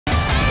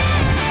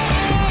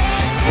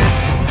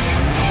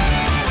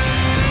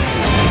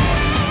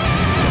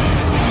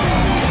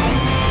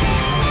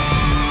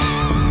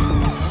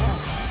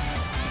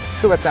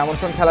শুভেচ্ছা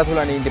আমন্ত্রণ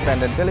খেলাধুলা নিয়ে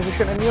ইন্ডিপেন্ডেন্ট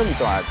টেলিভিশনের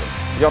নিয়মিত আয়োজন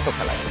যত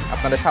খেলায়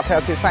আপনাদের সাথে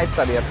আছি সাইদ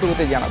সাদিয়া।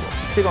 শুরুতেই জানাবো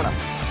শিরোনাম।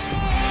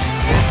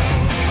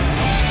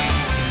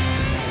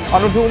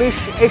 অনূর্ধ্ব-19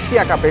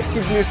 এশিয়া কাপে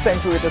শিবলির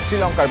সেঞ্চুরিতে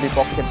শ্রীলঙ্কার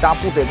বিপক্ষে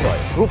দাপুটে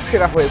জয়, গ্রুপ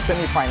সেরা হয়ে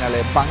সেমিফাইনালে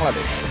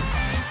বাংলাদেশ।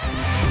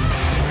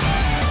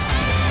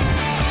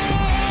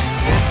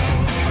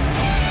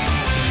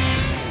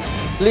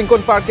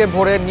 লিংকন পার্কে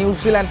ভোরে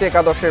নিউজিল্যান্ড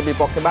একাদশের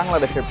বিপক্ষে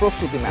বাংলাদেশের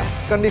প্রস্তুতি ম্যাচ,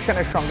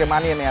 কন্ডিশনের সঙ্গে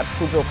মানিয়ে নেওয়ার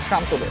সুযোগ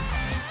শান্তদের।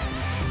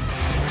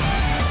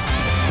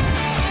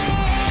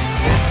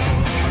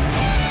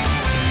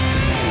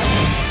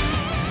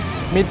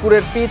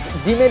 মিরপুরের পিচ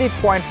ডিমেরিট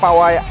পয়েন্ট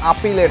পাওয়ায়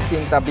আপিলের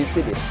চিন্তা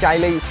বিসিবির,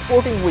 চাইলেই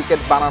স্পোর্টিং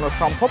উইকেট বানানো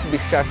সম্ভব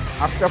বিশ্বাস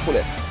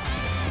আশরাফুলের।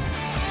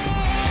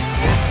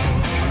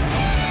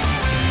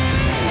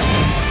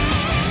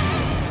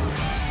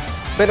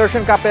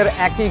 ফেডারেশন কাপের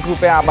একই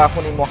গ্রুপে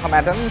আবাহনী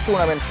মোহামেডান,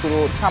 টুর্নামেন্ট শুরু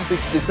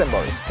 26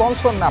 ডিসেম্বর,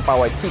 স্পন্সর না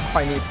পাওয়ায় ঠিক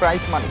হয়নি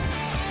প্রাইজ মানি।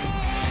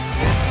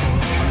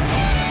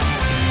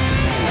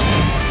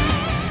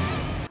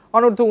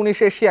 অনূর্ধ্ব-19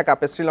 এশিয়া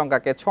কাপে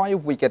শ্রীলঙ্কাকে 6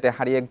 উইকেটে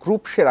হারিয়ে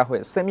গ্রুপ সেরা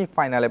হয়ে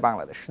সেমিফাইনালে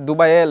বাংলাদেশ।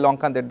 দুবাইয়ে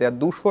লঙ্কানদের দেয়া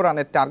 200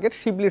 রানের টার্গেট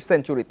শিবলির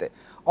সেঞ্চুরিতে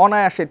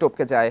অনায়াসে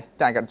টপকে যায়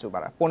টাইগার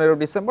যুবারা। 15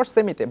 ডিসেম্বর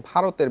সেমিতে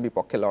ভারতের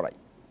বিপক্ষে লড়াই।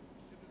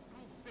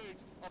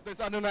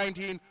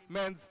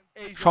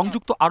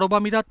 সংযুক্ত আরব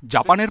আমিরাত,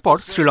 জাপানের পর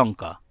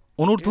শ্রীলঙ্কা।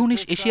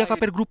 অনূর্ধ্ব-19 এশিয়া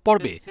কাপের গ্রুপ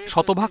পর্বে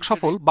শতভাগ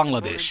সফল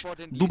বাংলাদেশ।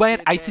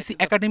 দুবাইয়ের আইসিসি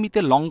একাডেমিতে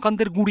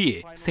লঙ্কানদের গুঁড়িয়ে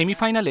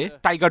সেমিফাইনালে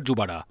টাইগার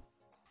যুবারা।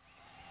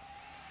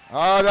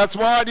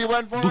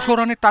 200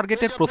 রানের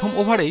টার্গেটের প্রথম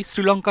ওভারেই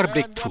শ্রীলঙ্কার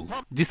ব্রেক থ্রু,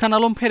 জিসান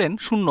আলম ফেরেন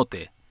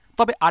শূন্যতে।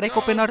 তবে আরেক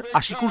ওপেনার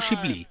আশিকুর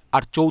শিবলি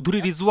আর চৌধুরী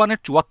রিজওয়ানের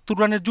 74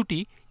 রানের জুটি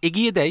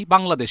এগিয়ে দেয়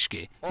বাংলাদেশকে।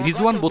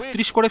 রিজওয়ান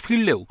 32 করে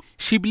ফিরলেও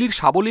শিবলির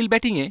সাবলীল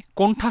ব্যাটিংয়ে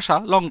কোণঠাসা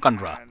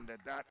লঙ্কানরা।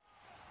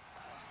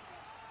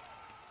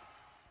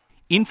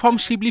 ইনফর্ম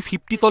শিবলি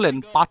 50 তোলেন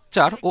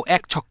 5-4 ও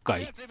 1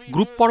 ছক্কায়।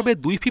 গ্রুপ পর্বে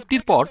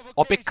 250-র পর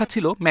অপেক্ষা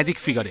ছিল ম্যাজিক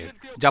ফিগারের,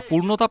 যা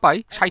পূর্ণতা পায়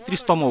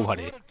 37তম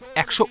ওভারে।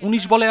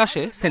 119 বলে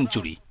আসে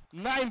সেঞ্চুরি।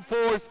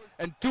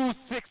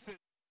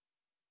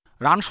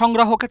 রান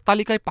সংগ্রাহকের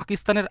তালিকায়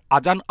পাকিস্তানের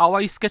আজান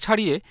আওয়াইসকে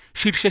ছাড়িয়ে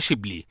শীর্ষে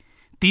শিবলি।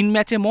 3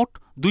 ম্যাচে মোট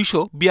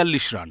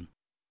 242 রান।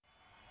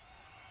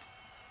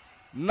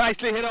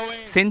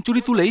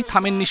 সেঞ্চুরি তুলেই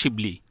থামেননি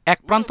শিবলি। এক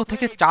প্রান্ত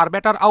থেকে 4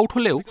 ব্যাটার আউট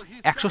হলেও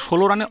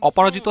 116 রানে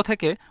অপরাজিত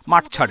থেকে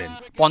মাঠ ছাড়েন।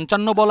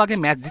 55 বল আগে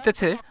ম্যাচ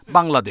জিতেছে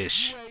বাংলাদেশ।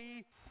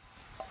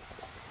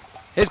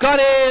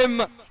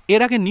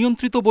 এর আগে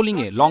নিয়ন্ত্রিত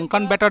বোলিংয়ে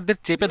লঙ্কান ব্যাটারদের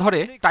চেপে ধরে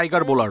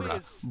টাইগার বোলাররা।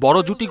 বড়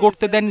জুটি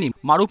গড়তে দেননি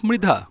মারুফ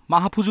মৃধা,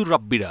 মাহফুজুর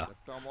রাব্বিরা।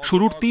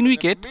 শুরুর 3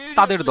 উইকেট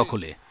তাদের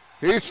দখলে।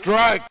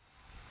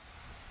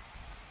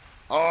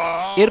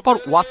 এরপর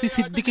ওয়াসি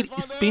সিদ্দিকের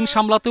স্পিন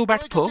সামলাতেও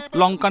ব্যর্থ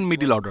লঙ্কান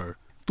মিডল অর্ডার।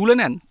 তুলে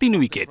নেন 3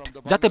 উইকেট,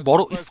 যাতে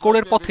বড়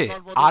স্কোরের পথে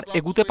আর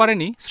এগুতে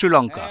পারেনি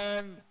শ্রীলঙ্কা।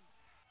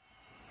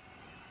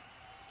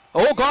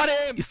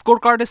 স্কোর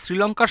কার্ডে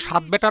শ্রীলঙ্কার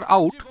 7 ব্যাটার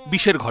আউট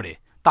 20-এর ঘরে,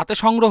 তাতে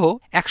সংগ্রহ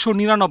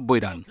 199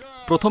 রান।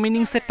 প্রথম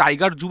ইনিংসে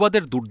টাইগার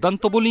যুবাদের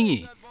দুর্দান্ত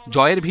বোলিংই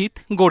জয়ের ভিত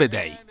গড়ে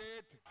দেয়।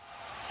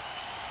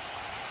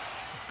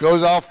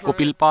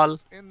 কপিল পাল,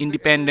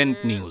 ইন্ডিপেন্ডেন্ট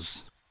নিউজ।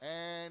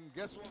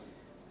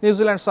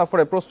 নিউজিল্যান্ড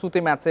সফরে প্রস্তুতি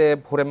ম্যাচে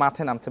ভোরে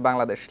মাঠে নামছে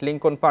বাংলাদেশ।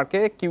 লিংকন পার্কে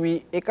কিউই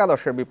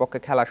একাদশের বিপক্ষে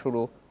খেলা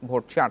শুরু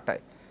ভোর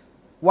 4টায়।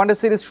 ওয়ানডে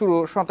সিরিজ শুরু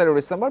 17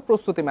 ডিসেম্বর।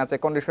 প্রস্তুতি ম্যাচে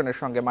কন্ডিশনের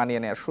সঙ্গে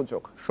মানিয়ে নেওয়ার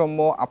সুযোগ। সৌম্য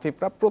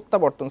আফিফরা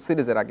প্রত্যাবর্তন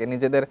সিরিজের আগে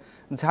নিজেদের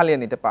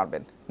ঝালিয়ে নিতে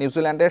পারবেন।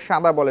 নিউজিল্যান্ডের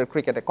সাদা বলের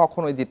ক্রিকেটে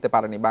কখনোই জিততে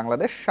পারেনি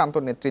বাংলাদেশ।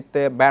 শান্তর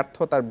নেতৃত্বে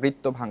ব্যর্থতার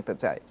বৃত্ত ভাঙতে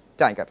চায়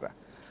টাইগাররা।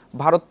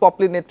 ভারত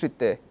পপলির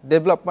নেতৃত্বে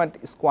ডেভেলপমেন্ট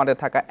স্কোয়াডে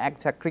থাকা এক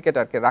ঝাঁক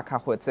ক্রিকেটারকে রাখা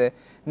হয়েছে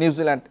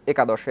নিউজিল্যান্ড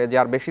একাদশে,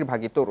 যার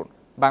বেশিরভাগই তরুণ।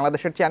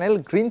 বাংলাদেশের চ্যানেল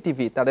গ্রিন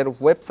টিভি তাদের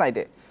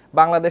ওয়েবসাইটে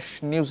বাংলাদেশ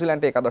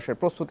নিউজিল্যান্ড একাদশের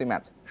প্রস্তুতি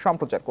ম্যাচ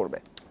সম্প্রচার করবে।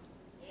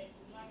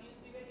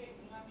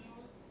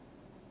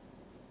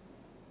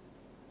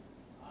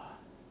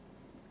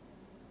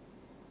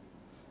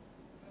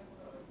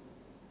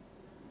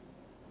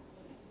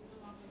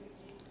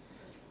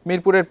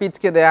 মিরপুরের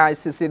পিচকে দেয়া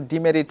আইসিসির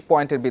ডিমেরিট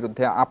পয়েন্টের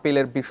বিরুদ্ধে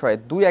আপিলের বিষয়ে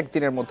 2-1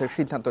 দিনের মধ্যে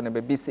সিদ্ধান্ত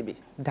নেবে বিসিবি।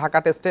 ঢাকা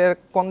টেস্টের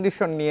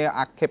কন্ডিশন নিয়ে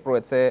আক্ষেপ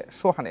রয়েছে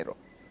সোহানেরও।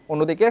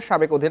 অন্যদিকে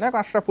সাবেক অধিনায়ক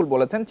আশরাফুল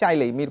বলেছেন,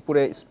 চাইলেই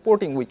মিরপুরে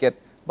স্পোর্টিং উইকেট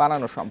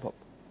বানানো সম্ভব।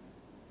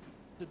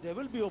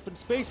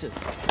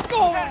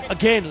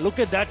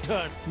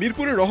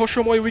 মিরপুরের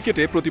রহস্যময়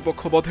উইকেটে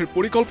প্রতিপক্ষ বধের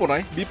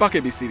পরিকল্পনায় বিপাকে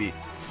বিসিবি।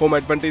 হোম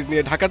অ্যাডভান্টেজ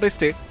নিয়ে ঢাকা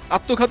টেস্টে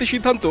আত্মঘাতী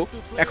সিদ্ধান্ত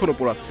এখনো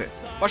পোড়াচ্ছে।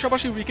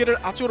 পাশাপাশি উইকেটের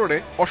আচরণে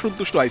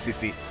অসন্তুষ্ট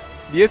আইসিসি,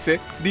 দিয়েছে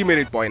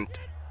ডিমেরিট পয়েন্ট।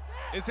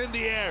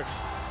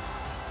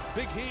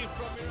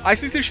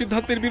 আইসিসির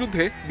সিদ্ধান্তের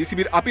বিরুদ্ধে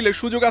বিসিবির আপিলের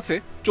সুযোগ আছে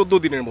 14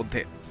 দিনের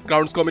মধ্যে।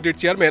 গ্রাউন্ডস কমিটির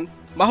চেয়ারম্যান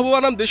মাহবুব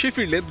আনাম দেশে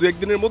ফিরলে 2-1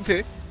 দিনের মধ্যে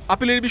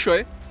আপিলের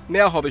বিষয়ে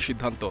নেওয়া হবে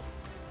সিদ্ধান্ত।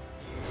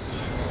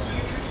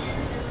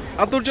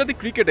 আন্তর্জাতিক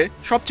ক্রিকেটে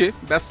সবচেয়ে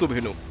ব্যস্ত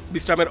ভেন্যু,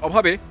 বিশ্রামের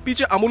অভাবে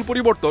পিচে আমূল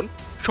পরিবর্তন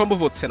সম্ভব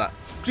হচ্ছে না,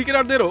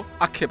 ক্রিকেটারদেরও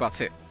আক্ষেপ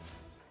আছে।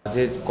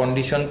 যে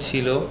কন্ডিশন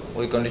ছিল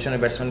ওই কন্ডিশনে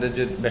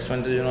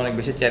ব্যাটসম্যানদের জন্য অনেক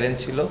বেশি চ্যালেঞ্জ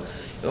ছিল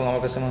এবং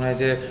আমার কাছে মনে হয়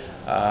যে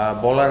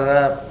বোলাররা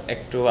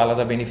একটু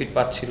আলাদা বেনিফিট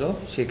পাচ্ছিল,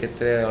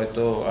 সেক্ষেত্রে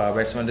হয়তো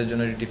ব্যাটসম্যানদের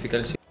জন্য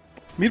ডিফিকাল্ট ছিল।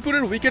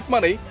 মিরপুরের উইকেট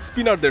মানেই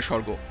স্পিনারদের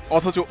স্বর্গ,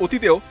 অথচ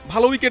অতীতেও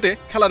ভালো উইকেটে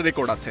খেলার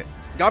রেকর্ড আছে।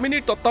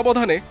 গামিনীর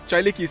তত্ত্বাবধানে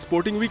চাইলে কি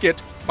স্পোর্টিং উইকেট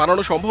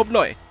বানানো সম্ভব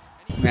নয়?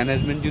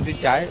 ম্যানেজমেন্ট যদি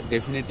চায়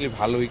ডেফিনেটলি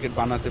ভালো উইকেট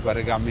বানাতে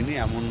পারে গামিনী,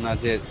 এমন না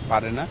যে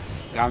পারে না।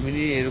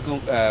 গামিনী এরকম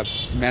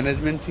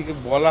ম্যানেজমেন্ট থেকে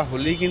বলা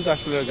হলেই কিন্তু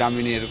আসলে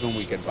গামিনী এরকম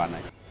উইকেট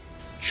বানায়।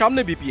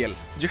 সামনে বিপিএল,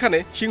 যেখানে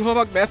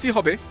সিংহভাগ ম্যাচই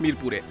হবে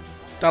মিরপুরে।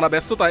 টানা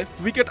ব্যস্ততায়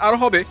উইকেট আরও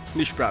হবে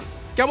নিষ্প্রাণ।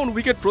 কেমন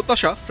উইকেট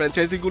প্রত্যাশা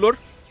ফ্র্যাঞ্চাইজিগুলোর?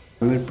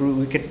 মিরপুর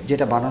উইকেট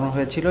যেটা বানানো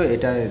হয়েছিল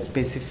এটা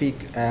স্পেসিফিক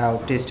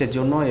টেস্টের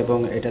জন্য এবং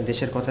এটা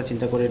দেশের কথা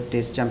চিন্তা করে,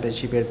 টেস্ট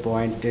চ্যাম্পিয়নশিপের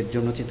পয়েন্টের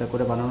জন্য চিন্তা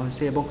করে বানানো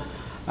হয়েছে। এবং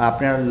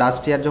আপনার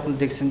লাস্ট ইয়ার যখন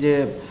দেখছেন যে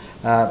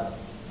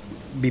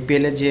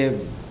বিপিএলের যে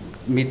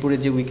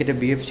মিরপুরের যে উইকেটের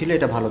বিহেভ ছিল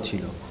এটা ভালো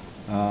ছিল,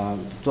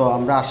 তো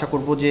আমরা আশা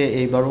করব যে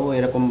এইবারও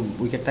এরকম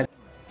উইকেট থাকবে।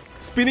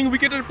 স্পিনিং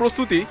উইকেটের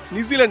প্রস্তুতি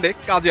নিউজিল্যান্ডে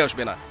কাজে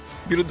আসবে না।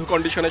 বিরুদ্ধ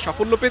কন্ডিশনে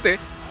সাফল্য পেতে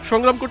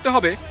সংগ্রাম করতে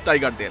হবে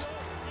টাইগারদের।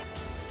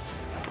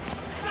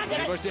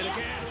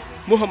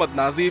 Mohammad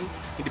Nazim,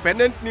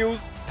 independent news,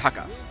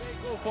 Dhaka.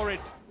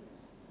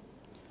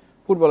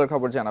 ফুটবলের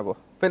খবর জানাবো।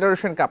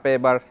 ফেডারেশন কাপে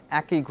এবার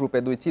একই গ্রুপে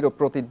দুই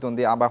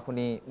চিরপ্রতিদ্বন্দ্বী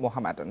আবাহনী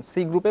মোহামেডান।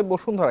 সি গ্রুপে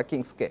বসুন্ধরা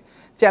কিংসকে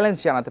চ্যালেঞ্জ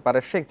জানাতে পারে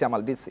শেখ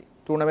জামাল ডিসি।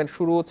 টুর্নামেন্ট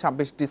শুরু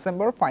 ২৬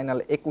 ডিসেম্বর, ফাইনাল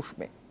 ২১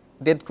 মে।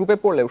 ডেথ গ্রুপে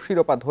পড়লেও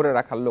শিরোপা ধরে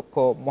রাখার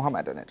লক্ষ্য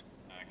মোহামেডানের।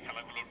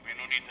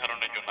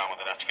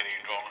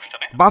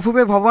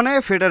 বাফুফে ভবনে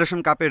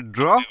ফেডারেশন কাপের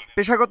ড্র,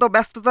 পেশাগত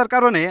ব্যস্ততার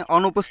কারণে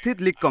অনুপস্থিত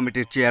লীগ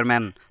কমিটির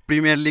চেয়ারম্যান।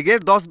 প্রিমিয়ার লিগের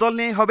 ১০ দল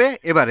নিয়েই হবে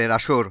এবারের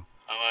আসর।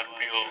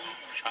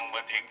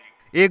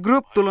 এ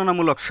গ্রুপ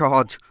তুলনামূলক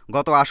সহজ।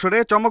 গত আসরে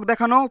চমক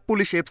দেখানো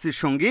পুলিশ এফসির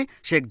সঙ্গী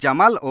শেখ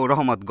জামাল ও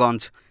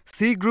রহমতগঞ্জ।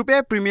 সি গ্রুপে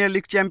premier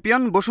league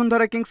champion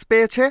Bashundhara Kings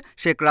পেয়েছে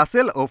শেখ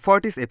রাসেল ও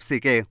ফর্টিস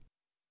এফসিকে।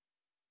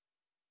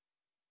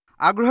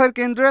 আগ্রহের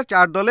কেন্দ্রে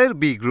 ৪ দলের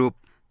বি গ্রুপ,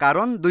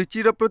 কারণ দুই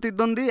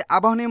চিরপ্রতিদ্বন্দ্বী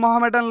আবাহনী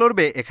মোহামেডান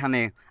লড়বে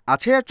এখানে।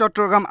 আছে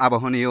চট্টগ্রাম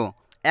আবাহনীও।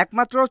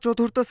 একমাত্র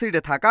চতুর্থ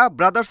সিডে থাকা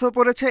ব্রাদার্সও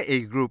পড়েছে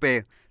এই গ্রুপে।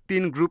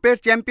 ৩ গ্রুপের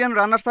চ্যাম্পিয়ন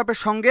রানার্স আপের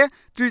সঙ্গে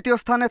তৃতীয়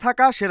স্থানে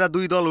থাকা সেরা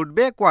 ২ দল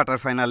উঠবে কোয়ার্টার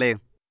ফাইনালে।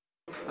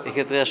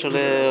 এক্ষেত্রে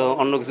আসলে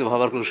অন্য কিছু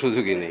ভাবার কোনো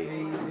সুযোগই নেই।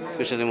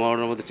 স্পেশালি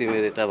মোহামেডানের মতো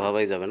টিমের এটা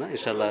ভাবাই যাবে না।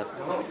 ইনশাল্লাহ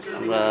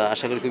আমরা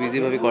আশা করি খুব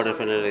ইজিভাবে কোয়ার্টার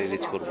ফাইনালে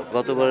রিচ করব।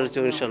 গতবারের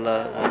চেয়েও ইনশাল্লাহ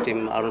টিম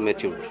আরও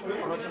ম্যাচিউরড,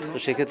 তো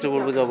সেক্ষেত্রে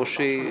বলবো যে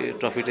অবশ্যই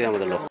ট্রফিটাই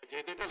আমাদের লক্ষ্য।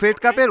 ফেড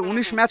কাপের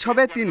 ১৯ ম্যাচ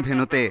হবে ৩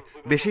 ভেন্যুতে।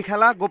 বেশি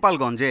খেলা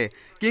গোপালগঞ্জে।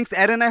 কিংস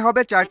অ্যারেনায়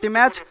হবে ৪টি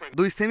ম্যাচ,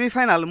 ২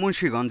 সেমিফাইনাল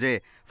মুন্সিগঞ্জে,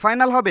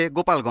 ফাইনাল হবে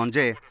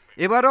গোপালগঞ্জে।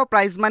 এবারও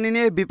প্রাইজ মানি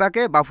নিয়ে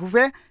বিপাকে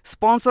বাফুফে।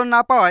 স্পন্সর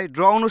না পাওয়ায়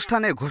ড্র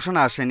অনুষ্ঠানে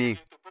ঘোষণা আসেনি।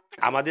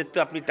 আমাদের তো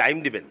আপনি টাইম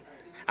দিবেন,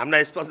 আমরা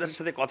স্পন্সরের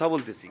সাথে কথা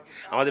বলতেছি,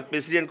 আমাদের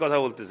প্রেসিডেন্ট কথা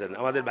বলতেছেন,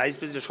 আমাদের ভাইস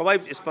প্রেসিডেন্ট, সবাই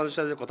স্পন্সরের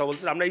সাথে কথা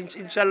বলতেছেন। আমরা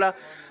ইনশাল্লাহ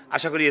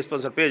আশা করি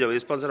স্পন্সর পেয়ে যাবো,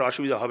 স্পন্সরের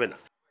অসুবিধা হবে না।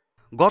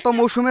 গত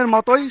মৌসুমের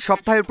মতোই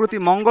সপ্তাহের প্রতি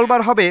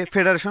মঙ্গলবার হবে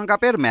ফেডারেশন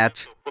কাপের ম্যাচ।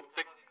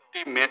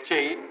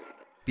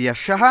 পিয়াস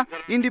সাহা,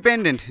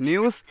 ইন্ডিপেন্ডেন্ট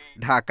নিউজ,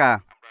 ঢাকা।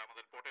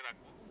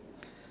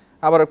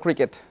 আবারও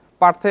ক্রিকেট।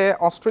 পার্থে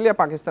অস্ট্রেলিয়া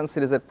পাকিস্তান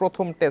সিরিজের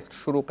প্রথম টেস্ট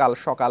শুরু কাল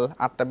সকাল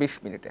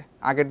 ৮:২০।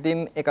 আগের দিন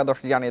একাদশ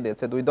জানিয়ে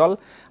দিয়েছে দুই দল।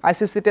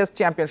 আইসিসি টেস্ট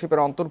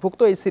চ্যাম্পিয়নশিপের অন্তর্ভুক্ত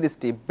এই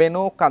সিরিজটি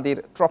বেনো কাদির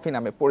ট্রফি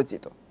নামে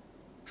পরিচিত।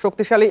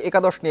 শক্তিশালী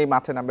একাদশ নিয়ে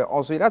মাঠে নামবে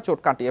অজিরা। চোট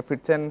কাটিয়ে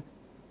ফিরছেন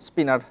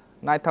স্পিনার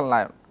নাইথান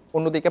লায়ন।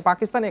 অন্যদিকে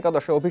পাকিস্তান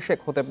একাদশে অভিষেক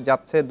হতে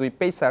যাচ্ছে দুই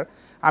পেসার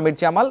আমির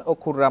জামাল ও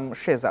খুররাম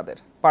শেহজাদের।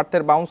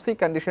 পার্থের বাউন্সি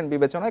কন্ডিশন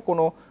বিবেচনায়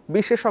কোনো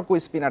বিশেষজ্ঞ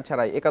স্পিনার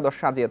ছাড়াই একাদশ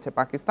সাজিয়েছে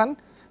পাকিস্তান।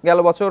 গেল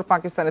বছর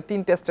পাকিস্তানের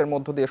 ৩ টেস্টের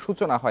মধ্য দিয়ে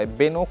সূচনা হয়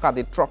বেনো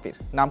কাদির ট্রফির।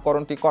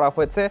 নামকরণটি করা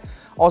হয়েছে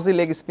অজি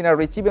লেগ স্পিনার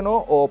রিচি বেনো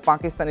ও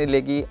পাকিস্তানি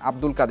লেগি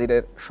আব্দুল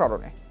কাদিরের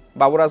স্মরণে।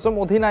 বাবর আজম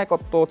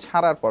অধিনায়কত্ব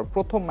ছাড়ার পর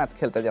প্রথম ম্যাচ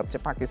খেলতে যাচ্ছে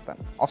পাকিস্তান।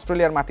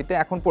 অস্ট্রেলিয়ার মাটিতে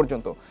এখন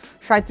পর্যন্ত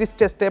 ৩৭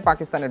 টেস্টে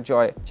পাকিস্তানের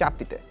জয়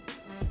 ৪টিতে।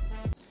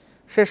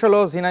 শেষ হলো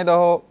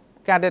ঝিনাইদহ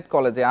ক্যাডেট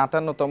কলেজে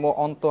 ৫৮তম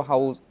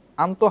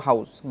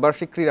আন্তঃহাউস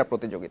বার্ষিক ক্রীড়া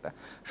প্রতিযোগিতা।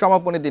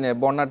 সমাপনী দিনে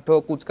বর্ণাঢ্য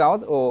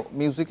কুচকাওয়াজ ও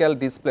মিউজিক্যাল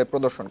ডিসপ্লে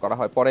প্রদর্শন করা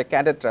হয়। পরে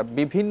ক্যাডেটরা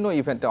বিভিন্ন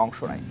ইভেন্টে অংশ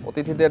নেয়।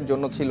 অতিথিদের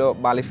জন্য ছিল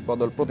বালিশ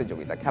বদল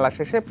প্রতিযোগিতা। খেলা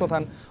শেষে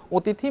প্রধান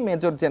অতিথি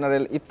মেজর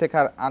জেনারেল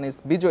ইফতেখার আনিস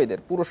বিজয়ীদের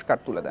পুরস্কার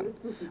তুলে দেন।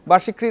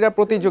 বার্ষিক ক্রীড়া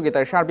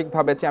প্রতিযোগিতায়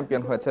সার্বিকভাবে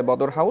চ্যাম্পিয়ন হয়েছে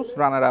বদর হাউস,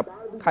 রানার আপ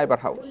খাইবার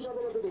হাউস।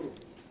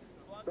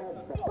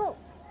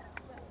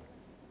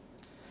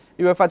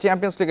 ইউএফা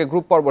চ্যাম্পিয়ন্স লিগে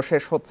গ্রুপ পর্ব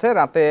শেষ হচ্ছে।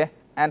 রাতে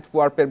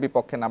অ্যান্টওয়ার্পের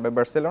বিপক্ষে নামবে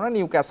বার্সেলোনা।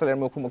 নিউক্যাসলের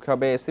মুখোমুখি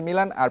হবে এসি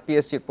মিলান আর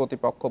পিএসজির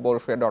প্রতিপক্ষ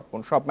বরুসিয়া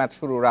ডর্টমুন্ড। সব ম্যাচ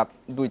শুরু রাত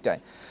 ২টায়।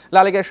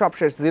 লা লিগায়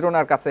সবশেষ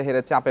জিরোনার কাছে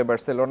হেরে চাপে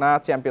বার্সেলোনা।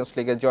 চ্যাম্পিয়ন্স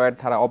লিগে জয়ের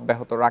ধারা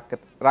অব্যাহত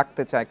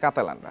রাখতে চায়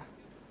কাতালানরা।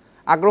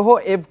 আগ্রহ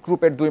এফ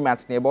গ্রুপের 2 ম্যাচ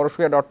নিয়ে।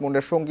 বরুসিয়া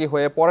ডর্টমুন্ডের সঙ্গী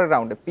হয়ে পরের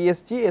রাউন্ডে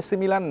পিএসজি, এসি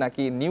মিলান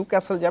নাকি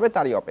নিউক্যাসল যাবে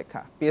তারই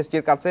অপেক্ষা।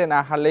 পিএসজির কাছে না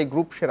হারলেই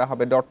গ্রুপ সেরা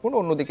হবে ডর্টমুন্ড,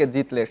 অন্যদিকে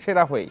জিতলে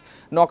সেরা হয়েই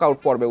নকআউট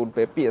পর্বে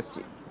উঠবে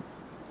পিএসজি।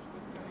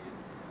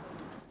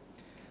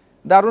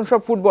 দারুণ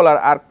সব ফুটবলার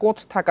আর কোচ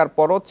থাকার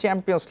পরও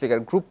চ্যাম্পিয়ন্স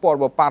লিগের গ্রুপ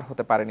পর্ব পার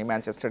হতে পারেনি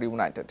ম্যানচেস্টার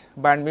ইউনাইটেড।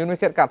 বায়ার্ন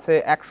মিউনিখের কাছে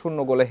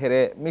 1-0 গোলে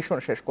হেরে মিশন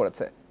শেষ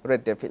করেছে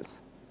রেড ডেভিলস।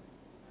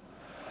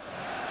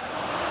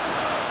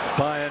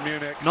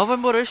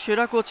 নভেম্বরের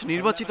সেরা কোচ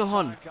নির্বাচিত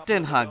হন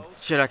টেন হাগ,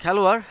 সেরা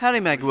খেলোয়াড়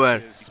হ্যারি ম্যাগুয়ার।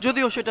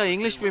 যদিও সেটা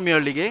ইংলিশ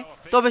প্রিমিয়ার লিগে,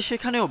 তবে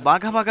সেখানেও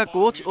বাঘা বাঘা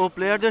কোচ ও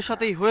প্লেয়ারদের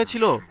সাথেই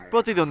হয়েছিল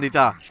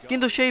প্রতিদ্বন্দ্বিতা।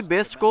 কিন্তু সেই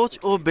বেস্ট কোচ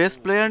ও বেস্ট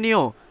প্লেয়ার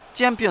নিয়েও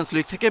চ্যাম্পিয়ন্স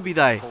লিগ থেকে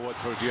বিদায়।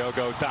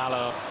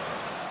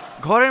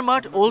 ঘরের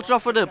মাঠ ওল্ড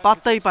ট্রাফোর্ডে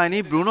পাত্তাই পায়নি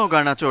ব্রুনো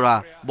গার্নাচোরা।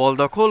 বল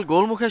দখল,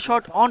 গোলমুখে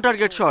শট, অন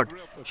টার্গেট শট,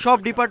 সব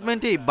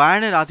ডিপার্টমেন্টেই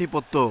বায়ার্নের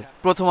আধিপত্য।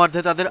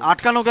 প্রথমার্ধে তাদের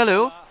আটকানো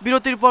গেলেও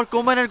বিরতির পর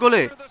কোম্যানের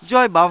গোলে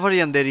জয়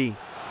বাভারিয়ানদেরই।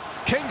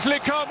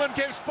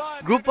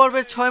 গ্রুপ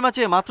পর্বের 6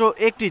 ম্যাচে মাত্র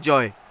একটি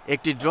জয়,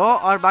 একটি ড্র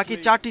আর বাকি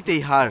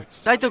 4টিতেই হার।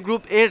 তাই তো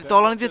গ্রুপ এর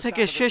তলানিতে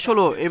থেকে শেষ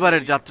হলো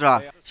এবারের যাত্রা।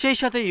 সেই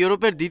সাথে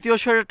ইউরোপের দ্বিতীয়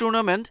সেরা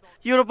টুর্নামেন্ট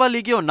ইউরোপা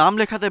লিগেও নাম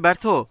লেখাতে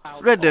ব্যর্থ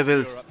রেড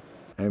ডেভিলস।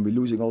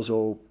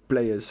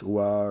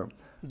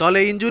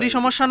 দলে ইনজুরি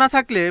সমস্যা না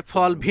থাকলে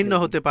ফল ভিন্ন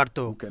হতে পারত,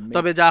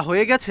 তবে যা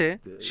হয়ে গেছে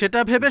সেটা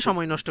ভেবে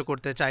সময় নষ্ট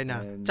করতে চাই না।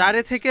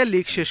 4 থেকে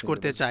লিগ শেষ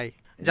করতে চাই,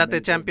 যাতে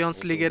চ্যাম্পিয়ন্স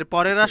লিগের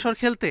পরের আসর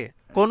খেলতে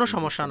কোনো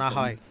সমস্যা না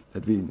হয়।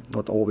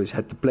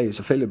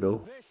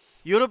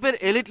 ইউরোপের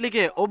এলিট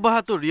লিগে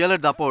অব্যাহত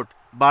রিয়ালের দাপট।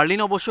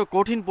 বার্লিন অবশ্য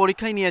কঠিন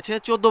পরীক্ষায় নিয়েছে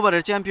 14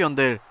 বারের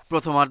চ্যাম্পিয়নদের।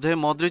 প্রথমার্ধে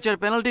মদ্রিচের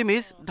পেনাল্টি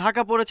মিস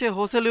ঢাকা পড়েছে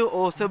হোসেলু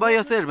ও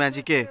সেবাইয়াসের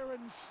ম্যাজিকে।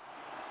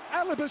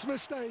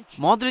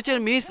 মদ্রিচের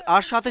মিস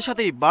আর সাথে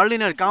সাথেই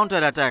বার্লিনের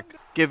কাউন্টার অ্যাটাক।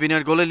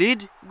 কেভিনের গোলে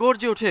লিড,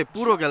 গর্জে ওঠে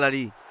পুরো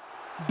গ্যালারি।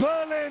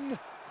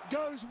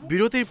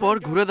 বিরতির পর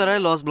ঘুরে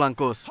দাঁড়ায় লস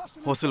ব্লাঙ্কোস।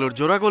 হোসেলুর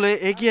জোড়া গোলে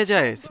এগিয়ে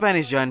যায়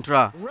স্প্যানিশ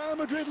জায়ান্টরা।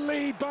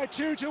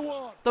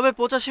 তবে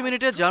 85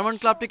 মিনিটে জার্মান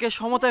ক্লাবটিকে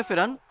সমতায়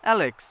ফেরান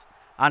অ্যালেক্স।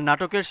 আর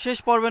নাটকের শেষ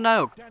পর্বে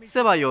নায়ক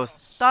সেবাইয়স,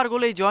 তার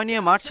গোলেই জয়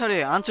নিয়ে মাঠ ছাড়ে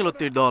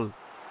আনচেলত্তির দল।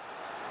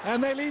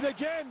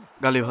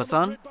 Ghalib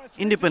Hasan,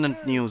 independent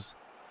news.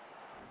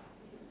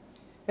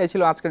 এই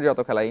ছিল আজকের যত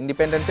খেলা।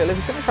 ইন্ডিপেন্ডেন্ট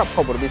টেলিভিশনে সব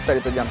খবর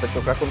বিস্তারিত জানতে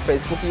চোখ রাখুন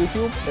ফেসবুক,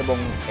 ইউটিউব এবং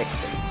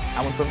এক্সে।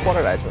 আমন্ত্রণ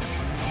পরের আয়োজন।